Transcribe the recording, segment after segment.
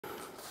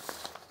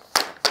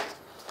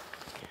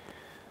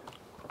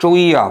周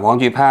一啊，王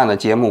局拍案的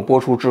节目播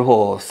出之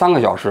后3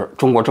个小时，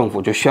中国政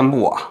府就宣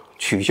布啊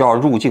取消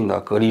入境的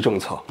隔离政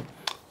策。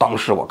当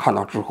时我看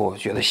到之后，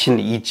觉得心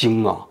里一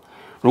惊啊！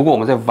如果我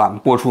们再晚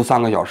播出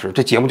3个小时，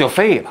这节目就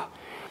废了。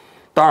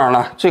当然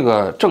了，这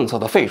个政策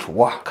的废除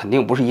啊，肯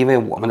定不是因为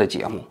我们的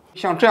节目。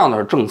像这样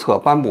的政策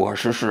颁布和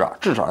实施啊，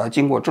至少要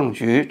经过政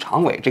局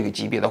常委这个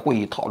级别的会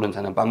议讨论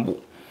才能颁布。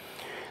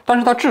但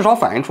是它至少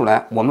反映出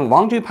来，我们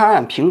王局拍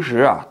案平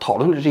时啊讨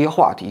论的这些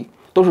话题，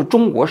都是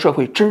中国社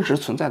会真实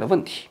存在的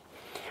问题。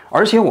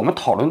而且我们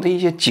讨论的一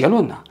些结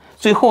论呢，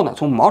最后呢，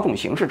从某种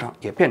形式上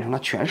也变成了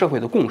全社会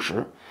的共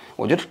识。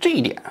我觉得这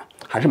一点啊，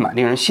还是蛮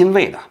令人欣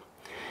慰的。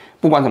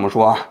不管怎么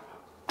说啊，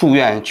祝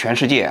愿全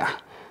世界啊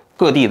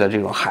各地的这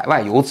种海外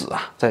游子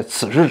啊，在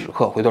此时此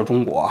刻回到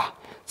中国啊，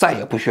再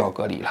也不需要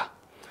隔离了。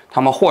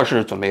他们或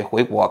是准备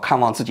回国看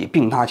望自己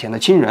病榻前的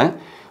亲人，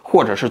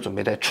或者是准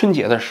备在春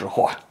节的时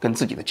候啊跟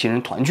自己的亲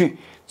人团聚。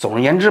总而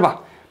言之吧，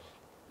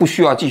不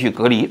需要继续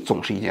隔离，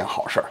总是一件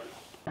好事儿。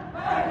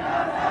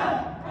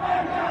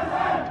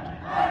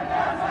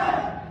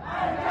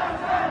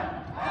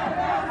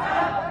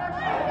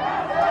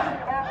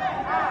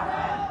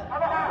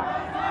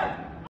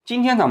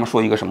今天咱们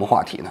说一个什么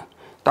话题呢？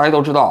大家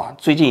都知道啊，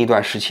最近一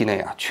段时期内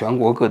啊，全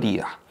国各地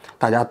啊，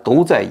大家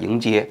都在迎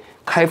接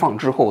开放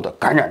之后的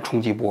感染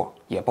冲击波，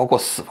也包括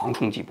死亡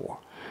冲击波。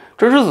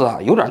这日子啊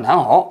有点难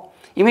熬，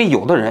因为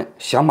有的人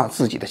想把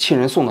自己的亲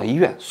人送到医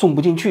院，送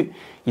不进去；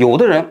有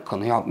的人可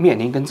能要面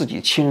临跟自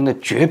己亲人的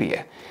诀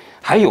别，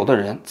还有的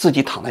人自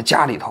己躺在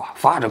家里头啊，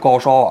发着高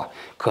烧啊，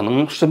可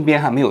能身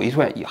边还没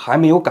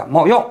有感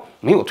冒药，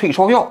没有退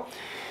烧药。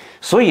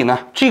所以呢，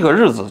这个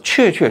日子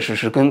确确实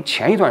实跟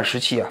前一段时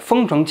期啊，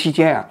封城期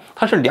间啊，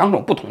它是2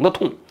种不同的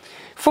痛。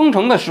封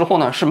城的时候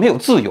呢是没有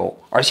自由，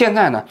而现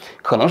在呢，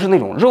可能是那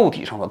种肉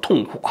体上的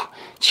痛苦啊，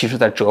其实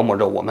在折磨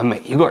着我们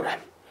每一个人。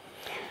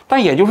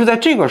但也就是在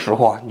这个时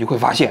候啊，你就会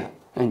发现，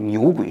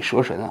牛鬼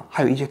蛇神啊，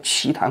还有一些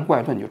奇谈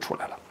怪论就出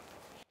来了。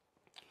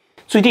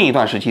最近一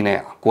段时期内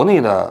啊，国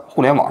内的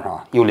互联网上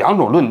啊，有2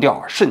种论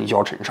调甚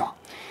嚣尘上。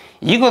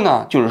一个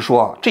呢，就是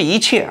说这一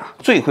切啊，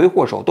罪魁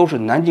祸首都是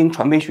南京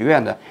传媒学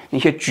院的那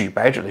些举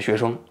白纸的学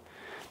生。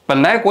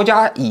本来国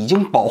家已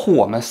经保护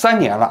我们3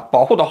年了，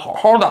保护的好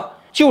好的，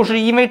就是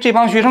因为这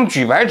帮学生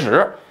举白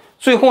纸，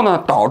最后呢，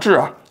导致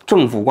啊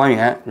政府官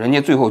员人家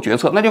最后决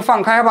策，那就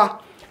放开吧，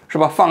是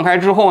吧？放开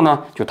之后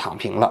呢，就躺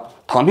平了。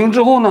躺平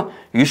之后呢，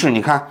于是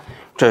你看，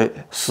这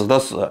死的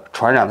死，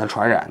传染的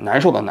传染，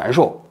难受的难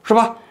受，是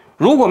吧？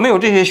如果没有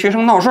这些学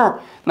生闹事儿，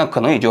那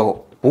可能也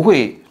就不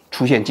会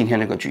出现今天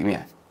这个局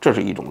面。这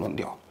是一种论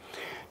调。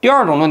第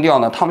2种论调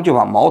呢，他们就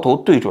把矛头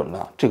对准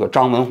了这个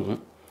张文宏。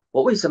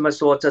我为什么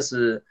说这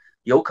是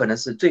有可能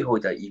是最后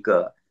的一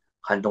个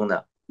寒冬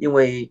呢？因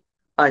为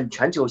按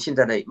全球现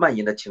在的蔓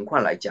延的情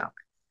况来讲，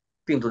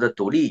病毒的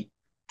毒力、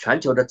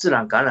全球的自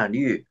然感染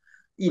率、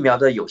疫苗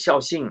的有效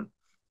性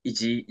以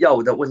及药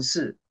物的问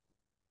世，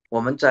我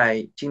们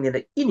在今年的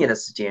1年的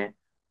时间，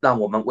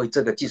让我们为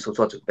这个技术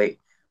做准备。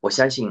我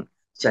相信，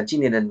像今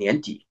年的年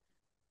底，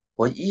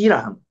我依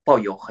然抱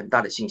有很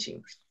大的信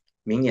心。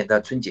明年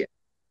的春节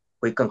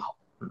会更好。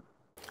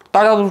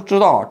大家都知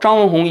道，张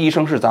文宏医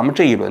生是咱们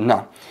这一轮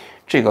呢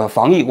这个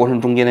防疫过程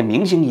中间的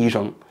明星医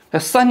生。在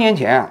3年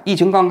前啊，疫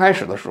情刚开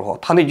始的时候，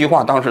他那句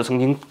话当时曾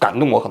经感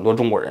动过很多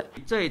中国人。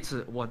这一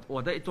次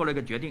我做了一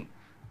个决定，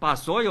把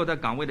所有的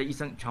岗位的医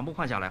生全部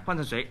换下来，换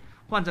成谁？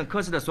换成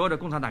科室的所有的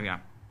共产党员。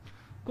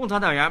共产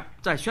党员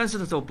在宣誓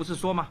的时候不是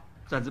说吗？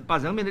把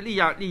人民的利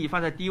益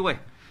放在第一位，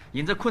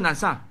迎着困难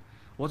上。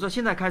我说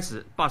现在开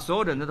始把所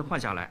有的人都换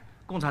下来，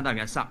共产党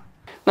员上。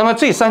那么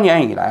这3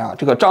年以来啊，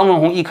这个张文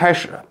宏一开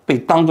始被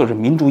当作是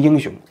民族英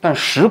雄，但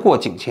时过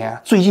境迁，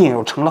最近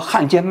又成了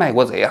汉奸卖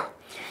国贼啊。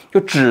就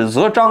指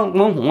责张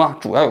文宏啊，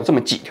主要有这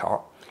么几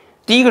条。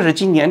第一个是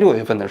今年6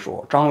月份的时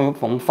候，张文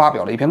宏发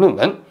表了一篇论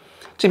文，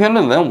这篇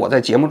论文我在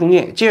节目中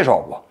间也介绍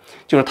过，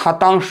就是他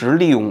当时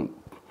利用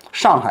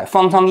上海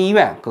方舱医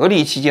院隔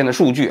离期间的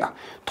数据啊，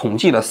统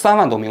计了3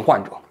万多名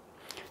患者，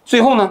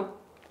最后呢，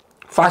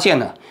发现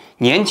呢，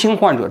年轻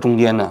患者中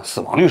间呢，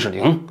死亡率是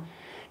0。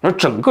而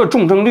整个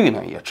重症率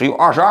呢，也只有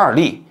22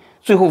例，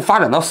最后发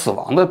展到死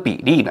亡的比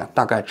例呢，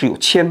大概只有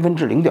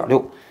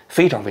0.6%，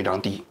非常非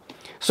常低。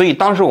所以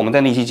当时我们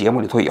在那期节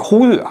目里头也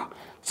呼吁啊，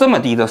这么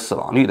低的死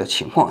亡率的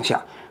情况下，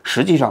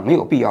实际上没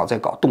有必要再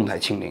搞动态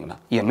清零了，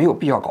也没有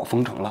必要搞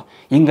封城了，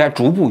应该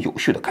逐步有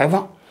序的开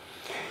放。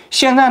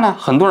现在呢，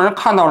很多人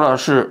看到的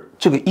是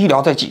这个医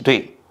疗在挤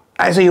兑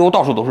 ，ICU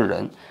到处都是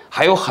人，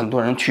还有很多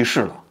人去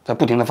世了，在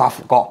不停的发讣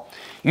告，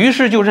于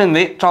是就认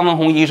为张文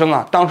宏医生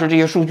啊，当时这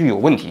些数据有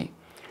问题。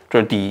这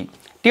是第一。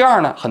第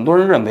2呢，很多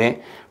人认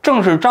为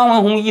正是张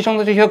文宏医生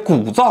的这些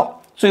鼓噪，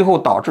最后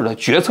导致了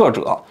决策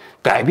者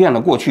改变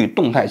了过去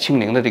动态清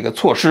零的这个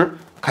措施，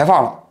开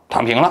放了，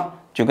躺平了，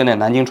就跟那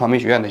南京传媒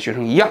学院的学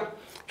生一样。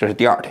这是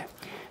第2点。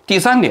第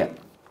3点，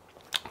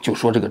就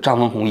说这个张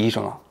文宏医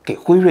生啊，给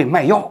辉瑞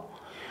卖药，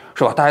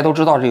是吧？大家都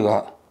知道这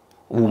个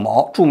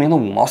著名的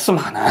五毛司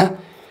马南，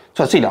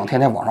在这2天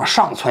在网上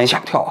上蹿下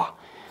跳啊，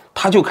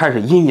他就开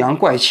始阴阳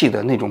怪气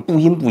的那种不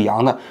阴不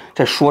阳的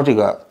在说这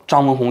个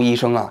张文宏医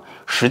生啊，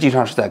实际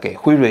上是在给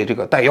辉瑞这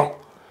个带药。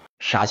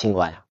啥新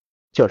冠呀？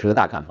就是个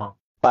大感冒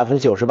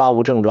，98%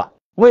无症状。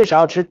为啥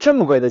要吃这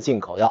么贵的进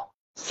口药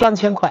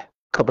？3000块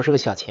可不是个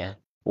小钱。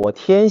我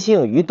天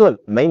性愚钝，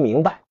没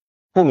明白，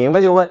不明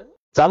白就问，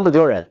咱不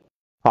丢人。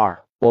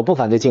二，我不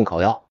反对进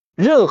口药，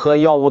任何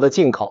药物的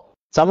进口，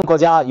咱们国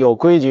家有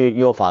规矩、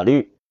有法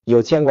律、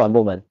有监管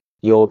部门、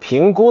有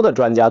评估的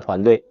专家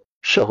团队，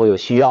社会有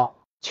需要，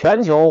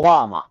全球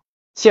化嘛，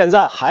现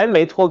在还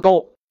没脱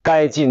钩，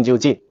该进就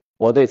进，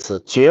我对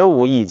此绝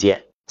无意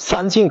见。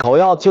进口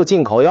药就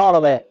进口药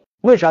了呗，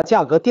为啥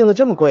价格定得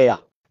这么贵呀？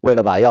为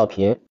了把药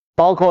品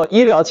包括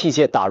医疗器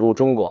械打入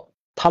中国，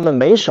他们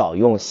没少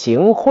用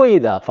行贿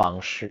的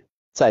方式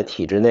在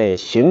体制内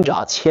寻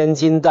找千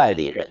金代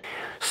理人。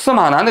司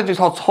马南的这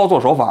套操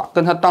作手法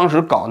跟他当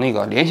时搞那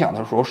个联想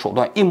的时候手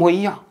段一模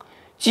一样，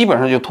基本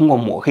上就通过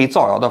抹黑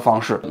造谣的方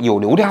式有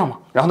流量嘛，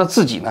然后他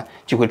自己呢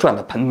就会赚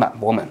得盆满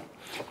钵满。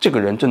这个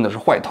人真的是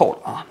坏透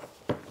了啊！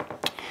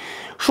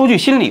说句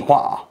心里话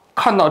啊，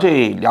看到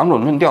这两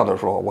种论调的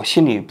时候，我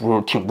心里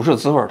挺不是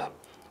滋味的。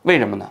为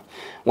什么呢？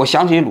我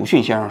想起鲁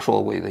迅先生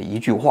说过的一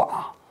句话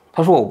啊，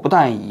他说：“我不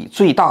但以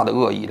最大的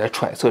恶意来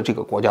揣测这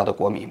个国家的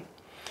国民，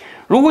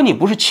如果你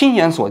不是亲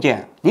眼所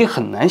见，你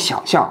很难想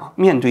象啊，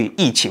面对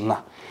疫情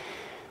啊，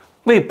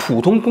为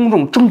普通公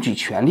众争取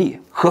权利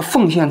和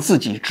奉献自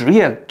己职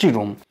业这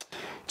种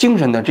精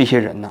神的这些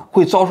人呢，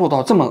会遭受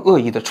到这么恶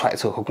意的揣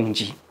测和攻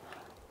击。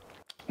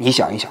你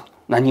想一想，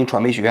南京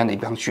传媒学院的一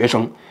帮学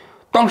生，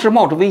当时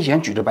冒着危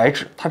险举着白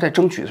纸，他在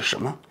争取的是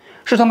什么？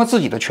是他们自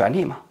己的权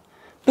利吗？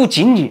不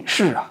仅仅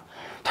是啊，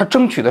他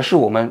争取的是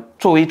我们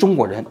作为中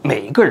国人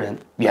每一个人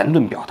言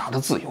论表达的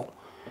自由。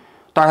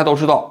大家都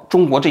知道，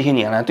中国这些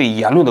年来对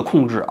言论的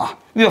控制啊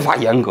越发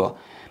严格。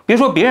别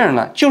说别人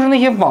了，就是那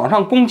些网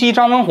上攻击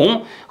张文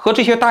宏和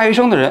这些大学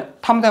生的人，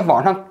他们在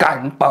网上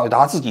敢表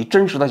达自己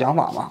真实的想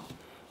法吗？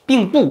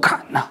并不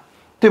敢呐，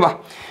对吧？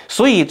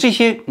所以这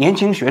些年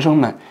轻学生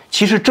们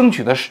其实争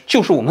取的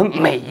就是我们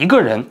每一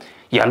个人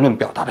言论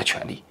表达的权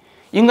利。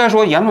应该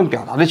说，言论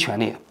表达的权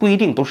利不一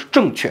定都是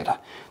正确的，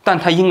但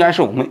它应该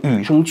是我们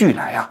与生俱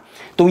来啊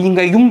都应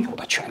该拥有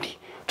的权利。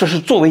这是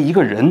作为一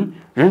个人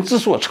之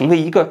所成为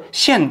一个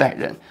现代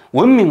人、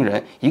文明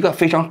人一个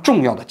非常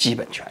重要的基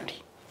本权利。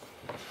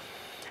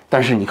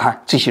但是你看，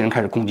这些人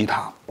开始攻击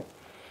他。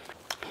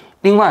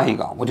另外一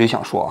个，我就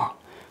想说啊，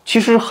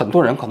其实很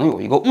多人可能有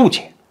一个误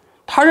解，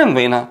他认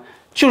为呢，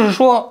就是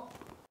说，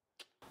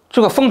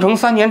这个封城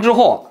3年之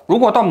后，如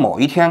果到某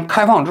一天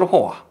开放之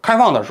后啊，开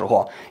放的时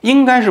候，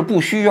应该是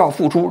不需要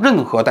付出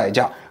任何代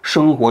价，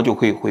生活就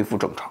可以恢复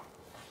正常。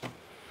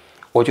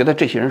我觉得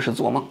这些人是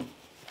做梦，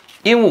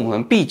因为我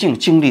们毕竟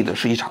经历的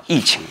是一场疫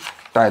情，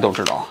大家都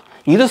知道啊，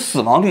你的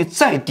死亡率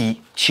再低，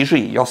其实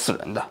也要死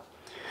人的。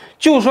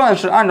就算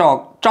是按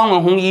照张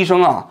文宏医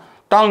生啊，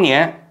当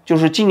年就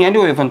是今年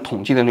6月份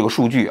统计的那个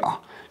数据啊，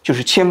就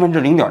是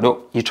0.6%，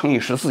你乘以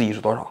14亿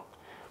是多少？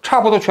差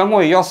不多全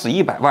国也要死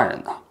100万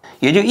人呢，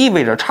也就意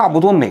味着差不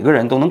多每个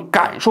人都能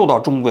感受到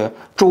中国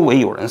周围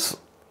有人死，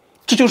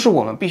这就是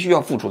我们必须要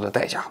付出的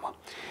代价嘛。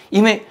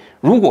因为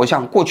如果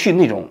像过去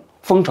那种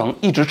封城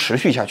一直持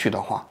续下去的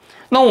话，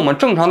那我们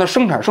正常的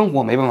生产生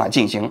活没办法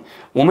进行，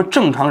我们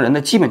正常人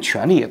的基本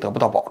权利也得不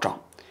到保障。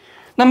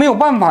那没有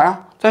办法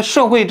呀，在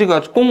社会这个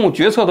公共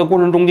决策的过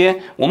程中间，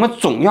我们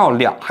总要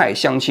两害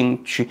相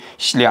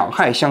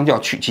较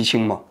取其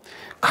轻嘛。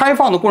开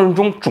放的过程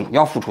中总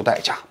要付出代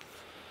价，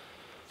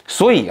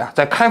所以啊，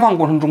在开放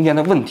过程中间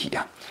的问题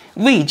啊，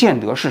未见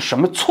得是什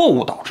么错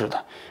误导致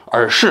的，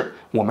而是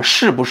我们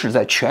是不是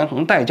在权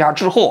衡代价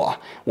之后啊，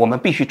我们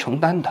必须承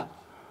担的。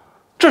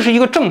这是一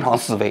个正常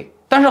思维，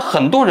但是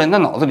很多人的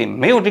脑子里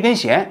没有这根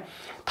弦，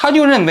他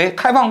就认为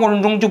开放过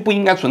程中就不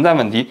应该存在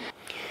问题。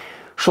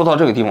说到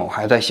这个地方，我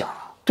还在想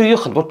啊，对于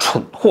很多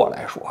蠢货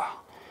来说啊，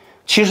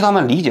其实他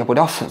们理解不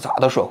了复杂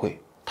的社会，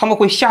他们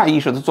会下意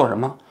识的做什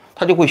么？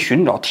他就会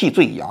寻找替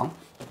罪羊。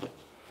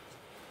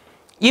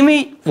因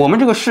为我们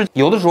这个世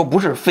有的时候不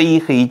是非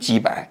黑即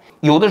白，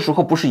有的时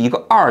候不是一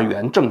个二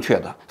元正确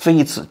的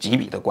非此即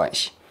彼的关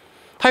系，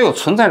它有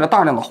存在着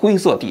大量的灰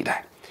色地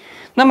带。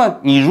那么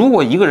你如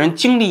果一个人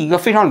经历一个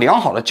非常良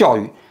好的教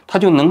育，他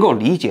就能够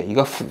理解一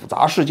个复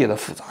杂世界的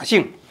复杂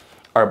性，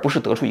而不是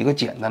得出一个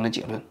简单的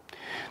结论。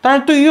但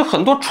是对于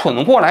很多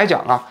蠢货来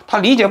讲啊，他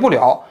理解不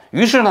了，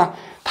于是呢，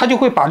他就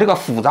会把这个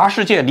复杂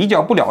世界理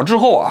解不了之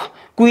后啊，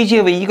归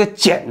结为一个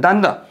简单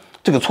的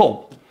这个错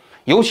误，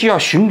尤其要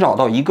寻找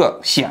到一个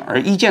显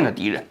而易见的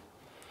敌人，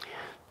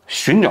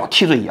寻找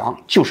替罪羊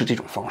就是这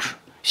种方式。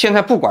现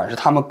在不管是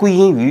他们归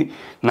因于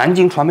南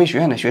京传媒学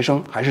院的学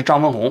生，还是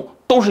张文宏，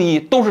都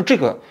是这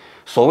个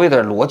所谓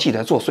的逻辑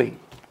在作祟。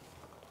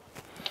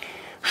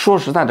说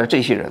实在的，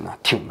这些人呢，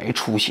挺没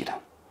出息的。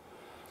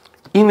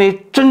因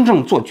为真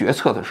正做决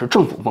策的是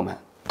政府部门，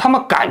他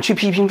们敢去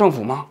批评政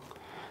府吗？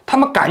他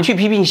们敢去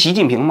批评习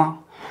近平吗？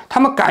他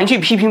们敢去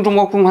批评中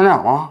国共产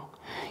党吗？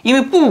因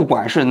为不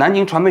管是南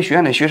京传媒学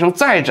院的学生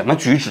再怎么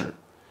举止，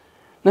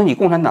那你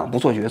共产党不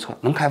做决策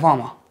能开放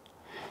吗？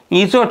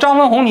你这张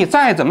文宏你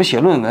再怎么写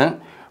论文，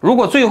如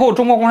果最后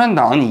中国共产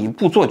党你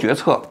不做决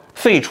策，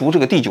废除这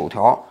个第9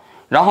条，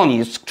然后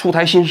你出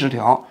台新10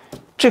条，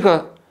这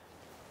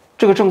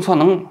个政策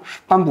能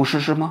颁布实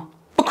施吗？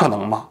不可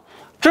能嘛！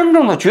真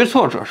正的决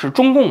策者是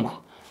中共嘛，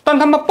但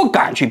他们不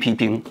敢去批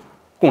评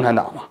共产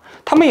党嘛，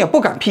他们也不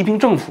敢批评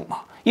政府嘛，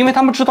因为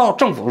他们知道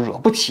政府惹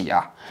不起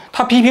呀。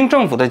他批评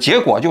政府的结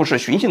果就是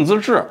寻衅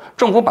滋事，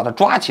政府把他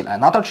抓起来，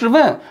拿他质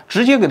问，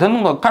直接给他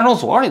弄到看守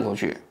所里头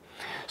去。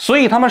所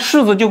以他们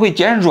柿子就会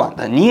捡软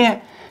的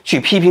捏，去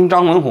批评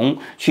张文宏，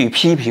去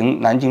批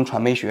评南京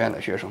传媒学院的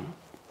学生。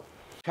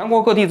全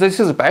国各地在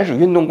这次白纸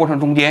运动过程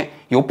中间，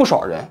有不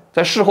少人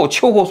在事后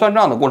秋后算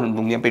账的过程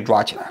中间被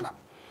抓起来了。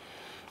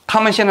他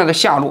们现在的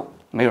下落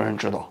没有人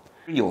知道，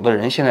有的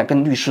人现在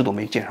跟律师都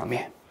没见上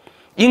面。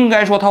应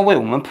该说，他为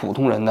我们普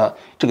通人的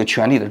这个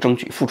权利的争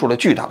取付出了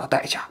巨大的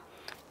代价。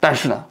但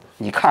是呢，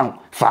你看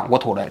反过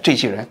头来，这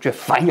些人却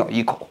反咬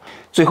一口。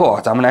最后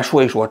啊，咱们来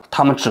说一说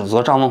他们指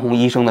责张文宏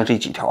医生的这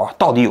几条啊，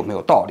到底有没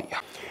有道理啊？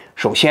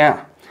首先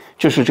啊，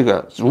就是这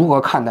个如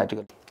何看待这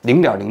个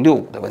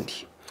0.065的问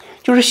题。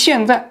就是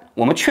现在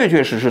我们确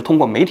确实实通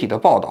过媒体的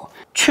报道，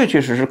确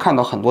确实实看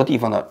到很多地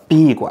方的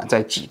殡仪馆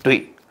在挤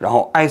兑，然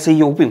后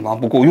ICU 病房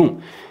不够用，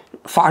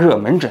发热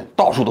门诊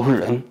到处都是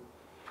人。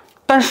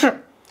但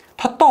是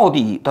它到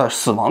底的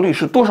死亡率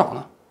是多少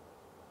呢？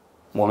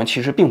我们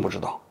其实并不知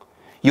道。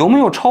有没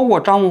有超过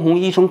张文宏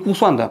医生估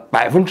算的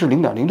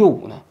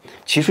0.065%呢？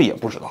其实也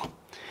不知道。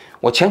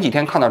我前几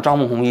天看到张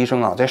文宏医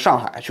生啊，在上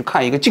海去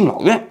看一个敬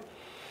老院，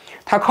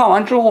他看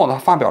完之后呢，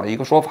发表了一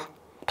个说法。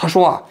他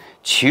说啊，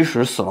其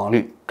实死亡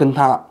率跟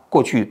他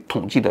过去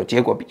统计的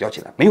结果比较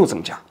起来没有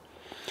增加。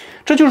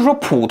这就是说，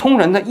普通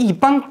人的一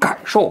般感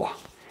受啊，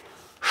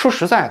说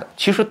实在的，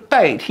其实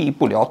代替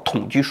不了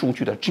统计数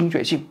据的精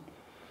确性。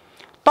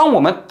当我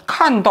们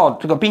看到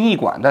这个殡仪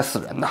馆在死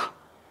人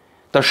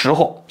的时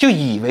候，就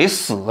以为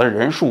死的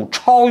人数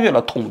超越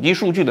了统计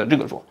数据的这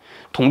个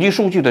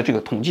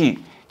统计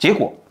结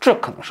果，这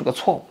可能是个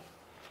错误。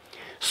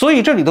所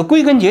以这里的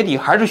归根结底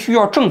还是需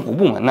要政府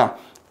部门呢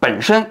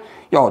本身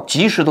要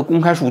及时的公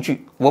开数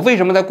据。我为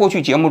什么在过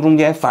去节目中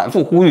间反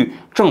复呼吁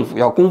政府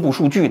要公布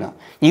数据呢？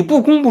你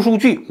不公布数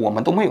据，我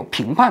们都没有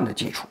评判的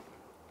基础。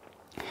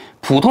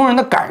普通人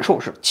的感受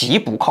是极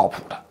不靠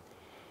谱的，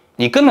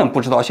你根本不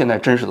知道现在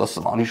真实的死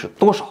亡率是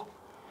多少，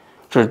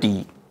这是第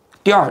一。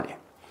第二点，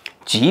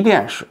即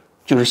便是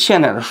就是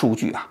现在的数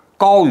据啊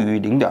高于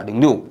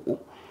0.065，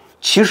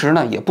其实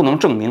呢也不能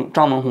证明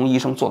张文宏医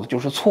生做的就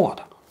是错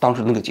的，当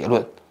时那个结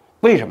论。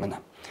为什么呢？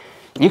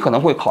你可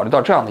能会考虑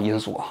到这样的因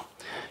素啊，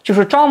就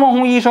是张文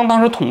宏医生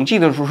当时统计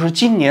的时候是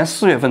今年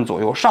4月份左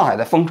右，上海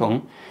在封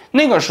城，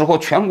那个时候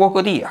全国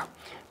各地啊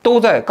都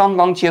在刚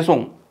刚接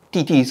送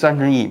第3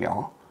针疫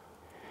苗，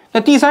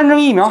那第3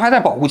针疫苗还在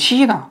保护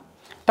期呢。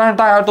但是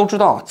大家都知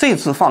道，这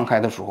次放开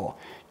的时候，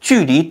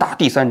距离打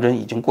第3针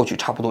已经过去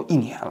差不多1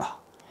年了，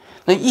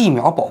那疫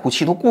苗保护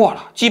期都过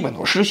了，基本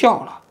都失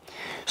效了。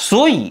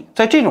所以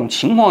在这种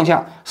情况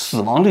下，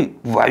死亡率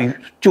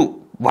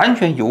完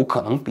全有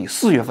可能比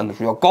4月份的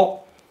时候要高，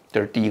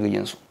这是第一个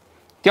因素。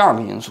第二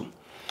个因素，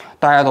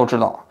大家都知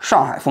道，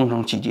上海封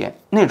城期间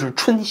那是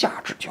春夏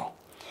之交，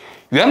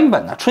原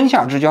本呢春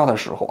夏之交的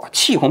时候啊，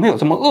气候没有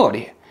这么恶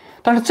劣，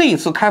但是这一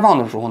次开放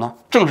的时候呢，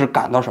正是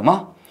赶到什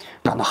么？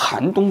赶到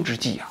寒冬之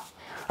际啊。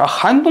而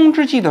寒冬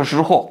之际的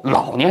时候，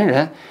老年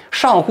人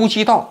上呼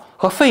吸道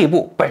和肺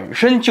部本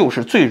身就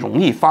是最容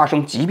易发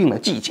生疾病的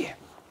季节。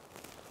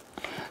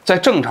在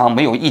正常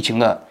没有疫情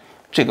的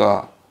这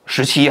个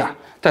时期啊，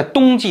在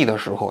冬季的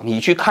时候，你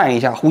去看一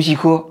下呼吸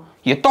科，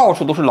也到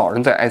处都是老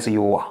人在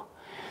ICU 啊。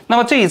那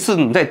么这一次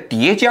你再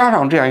叠加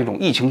上这样一种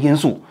疫情因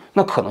素，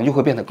那可能就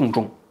会变得更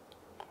重。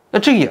那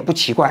这也不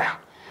奇怪啊。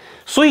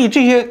所以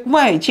这些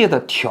外界的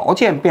条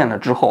件变了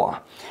之后啊，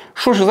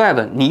说实在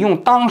的，你用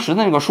当时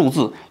的那个数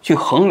字去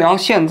衡量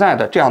现在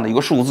的这样的一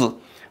个数字，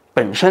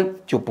本身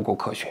就不够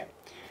科学。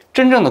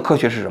真正的科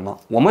学是什么？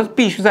我们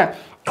必须在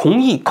同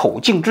一口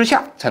径之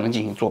下才能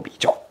进行做比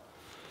较。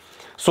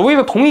所谓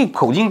的同一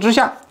口径之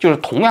下，就是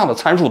同样的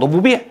参数都不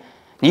变，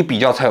你比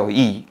较才有意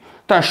义。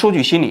但说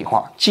句心里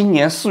话，今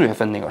年4月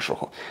份那个时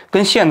候，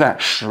跟现在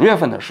10月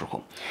份的时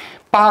候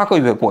，8个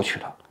月过去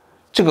了，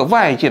这个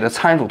外界的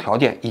参数条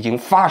件已经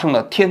发生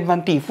了天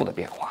翻地覆的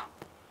变化。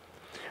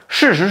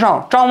事实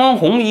上，张文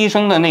宏医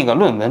生的那个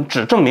论文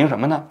只证明什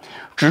么呢？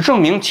只证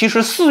明其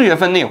实4月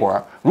份那会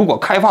儿如果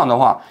开放的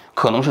话，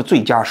可能是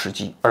最佳时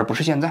机，而不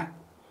是现在。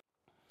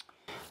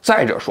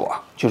再者说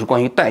啊，就是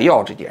关于带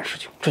药这件事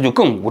情，这就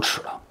更无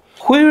耻了。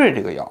辉瑞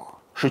这个药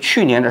是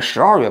去年的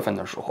12月份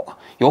的时候啊，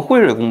由辉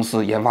瑞公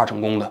司研发成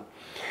功的。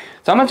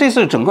咱们这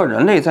次整个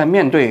人类在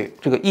面对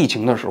这个疫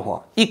情的时候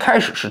啊，一开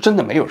始是真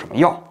的没有什么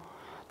药，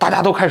大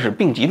家都开始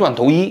病急乱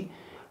投医，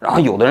然后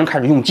有的人开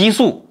始用激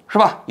素，是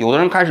吧？有的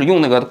人开始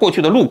用那个过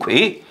去的氯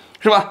喹，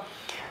是吧？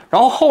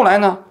然后后来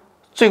呢，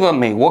这个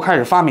美国开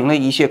始发明了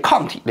一些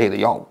抗体类的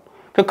药物。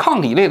这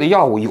抗体类的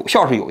药物有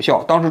效是有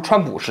效，当时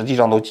川普实际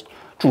上都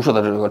注射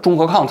的这个中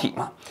和抗体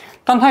嘛，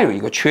但它有一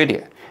个缺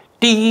点，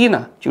第一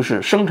呢，就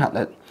是生产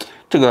的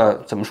这个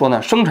怎么说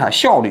呢？生产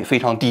效率非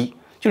常低，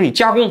就是你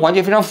加工环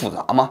节非常复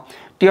杂嘛。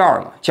第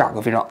二呢，价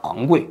格非常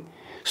昂贵，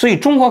所以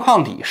中和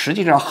抗体实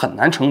际上很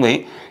难成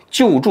为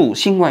救助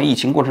新冠疫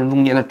情过程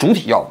中间的主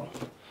体药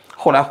物。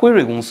后来辉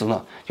瑞公司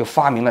呢就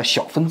发明了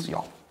小分子药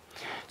物，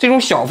这种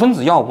小分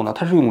子药物呢，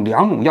它是用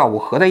2种药物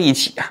合在一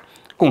起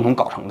共同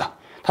搞成的，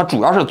它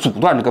主要是阻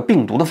断这个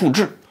病毒的复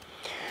制。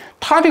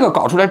它这个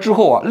搞出来之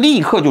后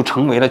立刻就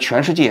成为了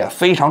全世界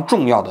非常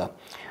重要的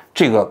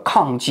这个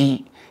抗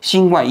击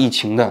新冠疫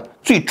情的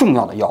最重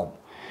要的药物。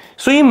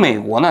所以美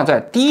国呢，在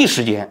第一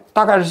时间，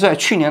大概是在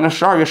去年的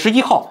12月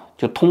11号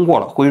就通过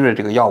了辉瑞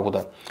这个药物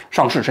的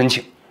上市申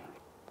请。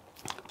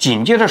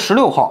紧接着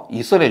16号，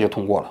以色列就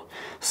通过了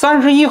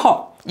，31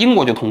号英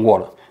国就通过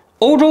了，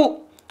欧洲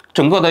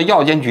整个的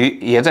药监局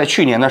也在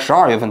去年的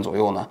12月份左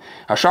右呢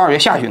，12月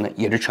下旬呢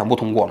也是全部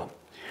通过了。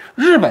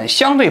日本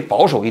相对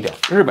保守一点，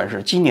日本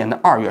是今年的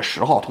2月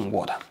10号通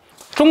过的。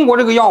中国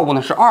这个药物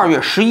呢是2月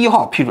11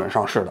号批准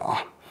上市的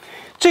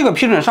这个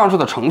批准上市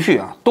的程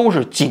序都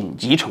是紧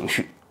急程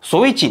序。所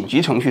谓紧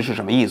急程序是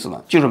什么意思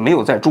呢？就是没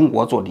有在中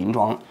国做临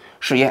床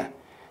试验。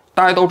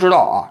大家都知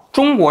道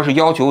中国是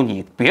要求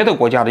你别的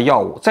国家的药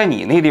物在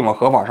你那地方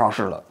合法上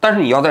市了，但是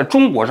你要在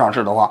中国上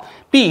市的话，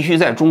必须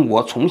在中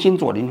国重新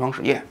做临床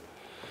实验。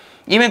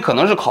因为可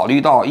能是考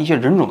虑到一些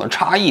人种的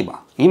差异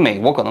吧，你美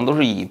国可能都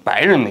是以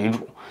白人为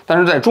主，但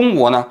是在中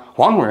国呢，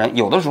黄种人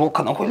有的时候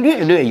可能会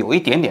略有一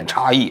点点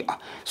差异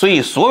所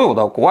以所有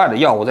的国外的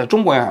药物在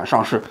中国要想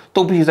上市，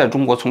都必须在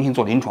中国重新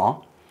做临床。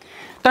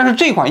但是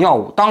这款药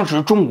物当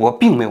时中国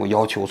并没有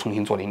要求重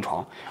新做临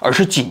床，而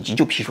是紧急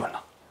就批准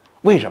了。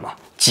为什么？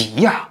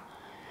急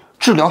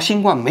治疗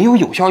新冠没有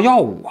有效药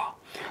物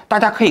大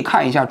家可以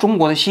看一下中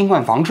国的新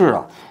冠防治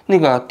那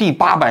个第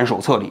8版手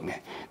册里面，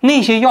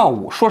那些药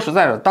物说实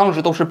在的，当时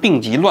都是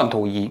病急乱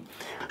投医，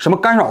什么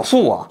干扰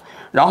素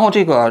然后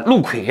这个氯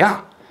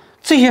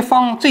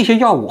喹这些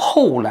药物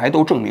后来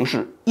都证明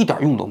是一点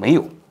用都没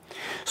有。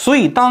所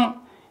以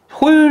当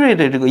辉瑞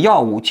的这个药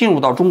物进入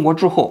到中国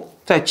之后，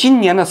在今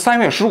年的3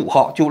月15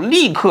号就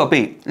立刻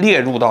被列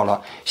入到了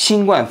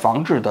新冠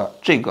防治的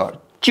这个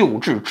救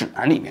治指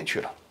南里面去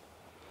了。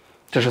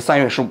这是3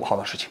月15号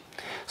的事情。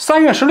3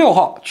月16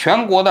号，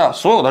全国的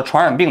所有的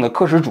传染病的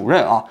科室主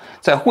任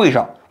在会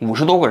上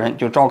50多个人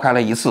就召开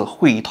了一次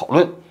会议讨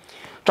论。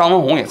张文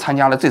宏也参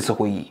加了这次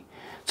会议。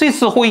这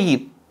次会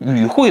议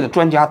与会的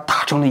专家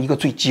达成了一个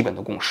最基本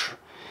的共识，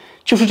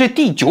就是这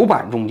第9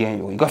版中间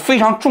有一个非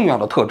常重要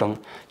的特征，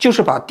就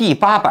是把第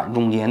8版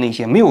中间那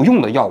些没有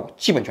用的药物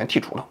基本全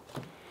剔除了，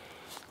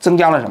增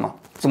加了什么？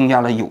增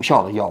加了有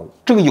效的药物。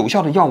这个有效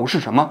的药物是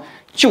什么？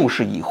就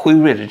是以辉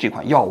瑞的这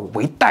款药物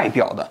为代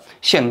表的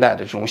现代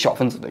的这种小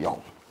分子的药物。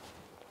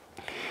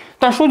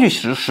但说句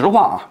实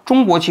话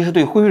中国其实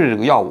对辉瑞这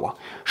个药物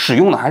使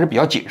用的还是比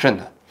较谨慎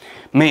的。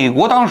美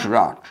国当时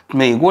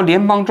美国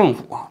联邦政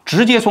府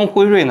直接从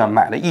辉瑞呢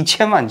买了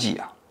1000万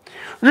剂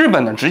日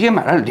本呢直接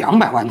买了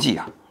200万剂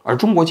而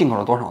中国进口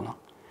了多少呢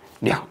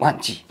？2万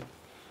剂。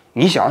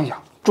你想一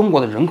想，中国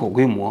的人口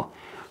规模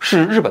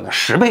是日本的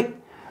10倍。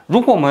如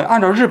果我们按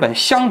照日本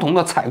相同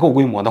的采购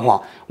规模的话，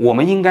我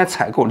们应该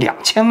采购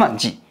2000万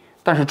剂，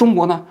但是中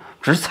国呢，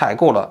只采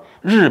购了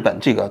日本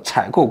这个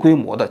采购规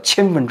模的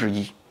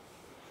1/1000。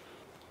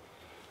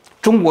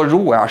中国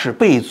如果要是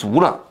备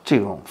足了这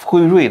种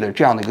辉瑞的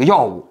这样的一个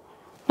药物，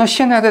那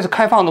现在在这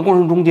开放的过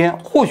程中间，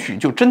或许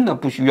就真的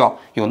不需要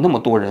有那么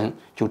多人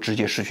就直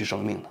接失去生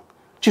命了，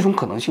这种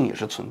可能性也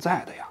是存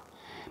在的呀。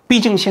毕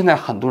竟现在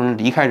很多人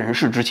离开人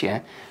世之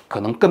前，可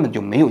能根本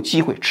就没有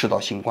机会吃到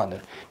新冠的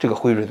这个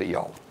辉瑞的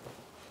药物。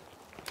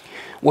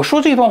我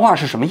说这段话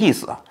是什么意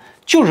思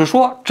就是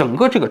说整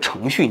个这个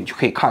程序你就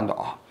可以看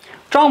到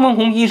张文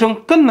宏医生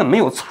根本没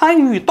有参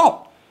与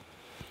到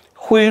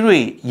辉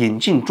瑞引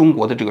进中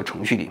国的这个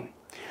程序里面。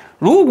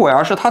如果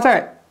要是他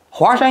在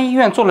华山医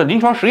院做了临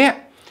床实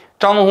验，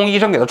张文宏医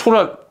生给他出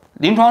了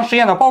临床实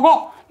验的报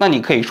告，那你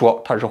可以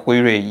说他是辉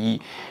瑞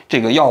这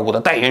个药物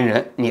的代言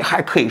人，你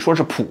还可以说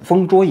是捕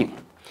风捉影。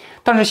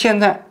但是现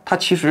在他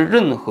其实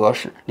任何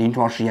临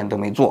床实验都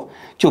没做，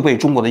就被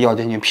中国的药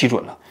监局批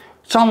准了。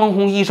张文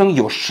宏医生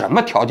有什么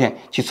条件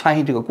去参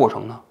与这个过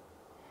程呢？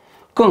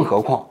更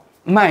何况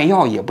卖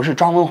药也不是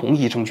张文宏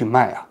医生去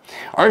卖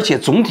而且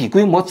总体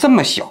规模这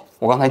么小，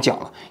我刚才讲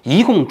了，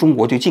一共中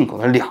国就进口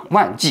了2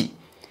万剂，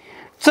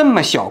这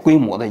么小规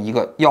模的一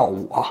个药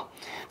物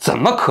怎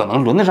么可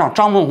能轮得上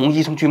张文宏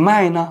医生去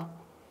卖呢？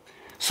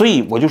所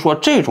以我就说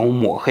这种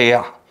抹黑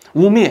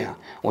污蔑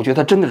我觉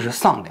得真的是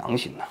丧良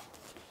心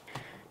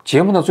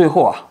节目的最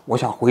后我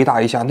想回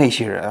答一下那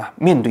些人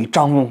面对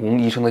张文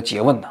宏医生的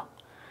诘问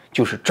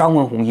就是张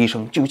文宏医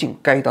生究竟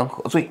该当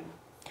何罪？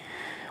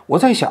我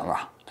在想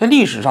在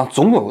历史上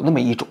总有那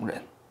么一种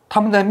人，他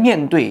们在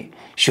面对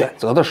选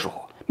择的时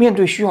候，面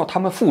对需要他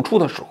们付出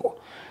的时候，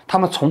他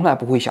们从来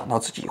不会想到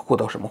自己获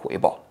得什么回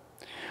报，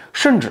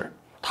甚至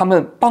他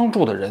们帮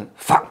助的人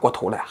反过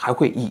头来还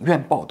会以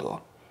怨报德，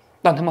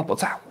但他们不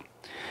在乎，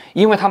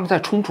因为他们在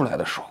冲出来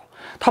的时候，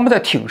他们在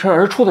挺身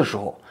而出的时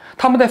候，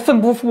他们在奋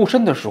不顾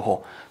身的时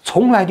候，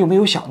从来就没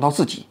有想到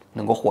自己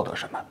能够获得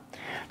什么。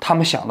他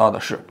们想到的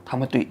是他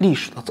们对历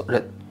史的责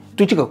任，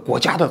对这个国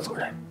家的责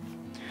任。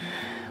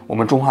我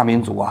们中华民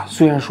族啊，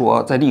虽然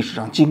说在历史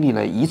上经历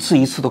了一次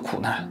一次的苦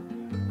难，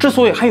之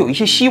所以还有一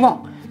些希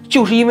望，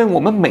就是因为我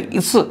们每一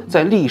次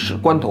在历史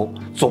关头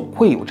总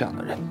会有这样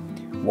的人。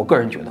我个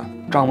人觉得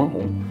张文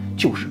宏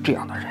就是这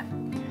样的人。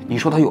你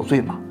说他有罪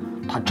吗？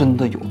他真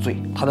的有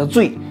罪，他的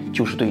罪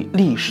就是对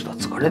历史的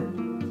责任。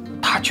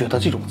他觉得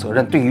这种责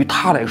任对于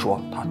他来说，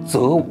他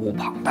责无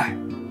旁贷。